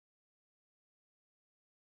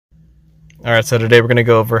Alright, so today we're going to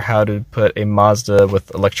go over how to put a Mazda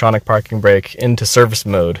with electronic parking brake into service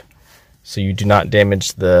mode so you do not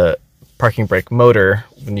damage the parking brake motor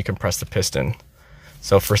when you compress the piston.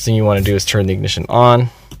 So first thing you want to do is turn the ignition on,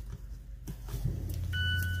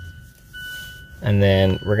 and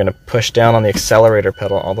then we're going to push down on the accelerator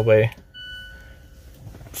pedal all the way.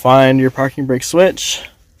 Find your parking brake switch,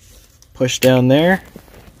 push down there,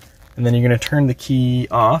 and then you're going to turn the key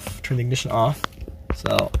off, turn the ignition off.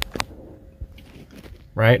 So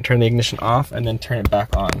right, turn the ignition off and then turn it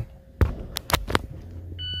back on.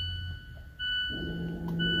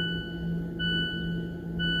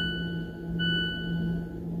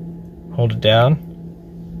 Hold it down.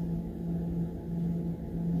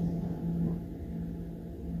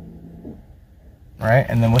 Right,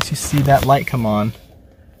 and then once you see that light come on,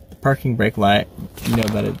 the parking brake light, you know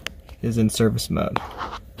that it is in service mode.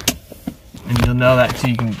 And you'll know that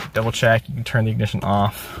too. You can double check, you can turn the ignition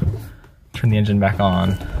off, turn the engine back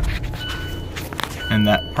on, and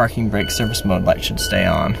that parking brake service mode light should stay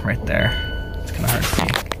on right there. It's kind of hard to see.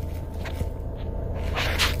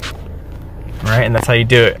 Right, and that's how you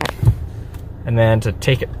do it. And then to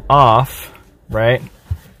take it off, right,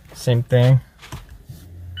 same thing.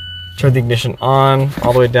 Turn the ignition on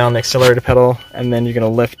all the way down the accelerator pedal, and then you're going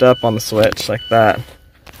to lift up on the switch like that.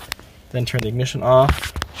 Then turn the ignition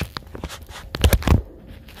off.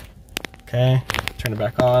 Okay, turn it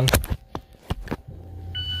back on.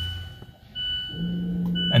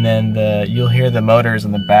 And then you'll hear the motors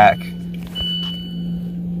in the back.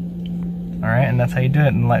 Alright, and that's how you do it,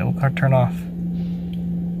 and the light will turn off.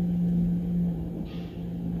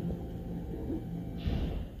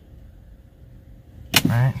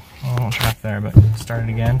 Alright, well, I won't turn off there, but start it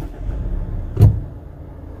again.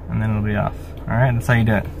 And then it'll be off. Alright, that's how you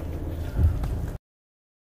do it.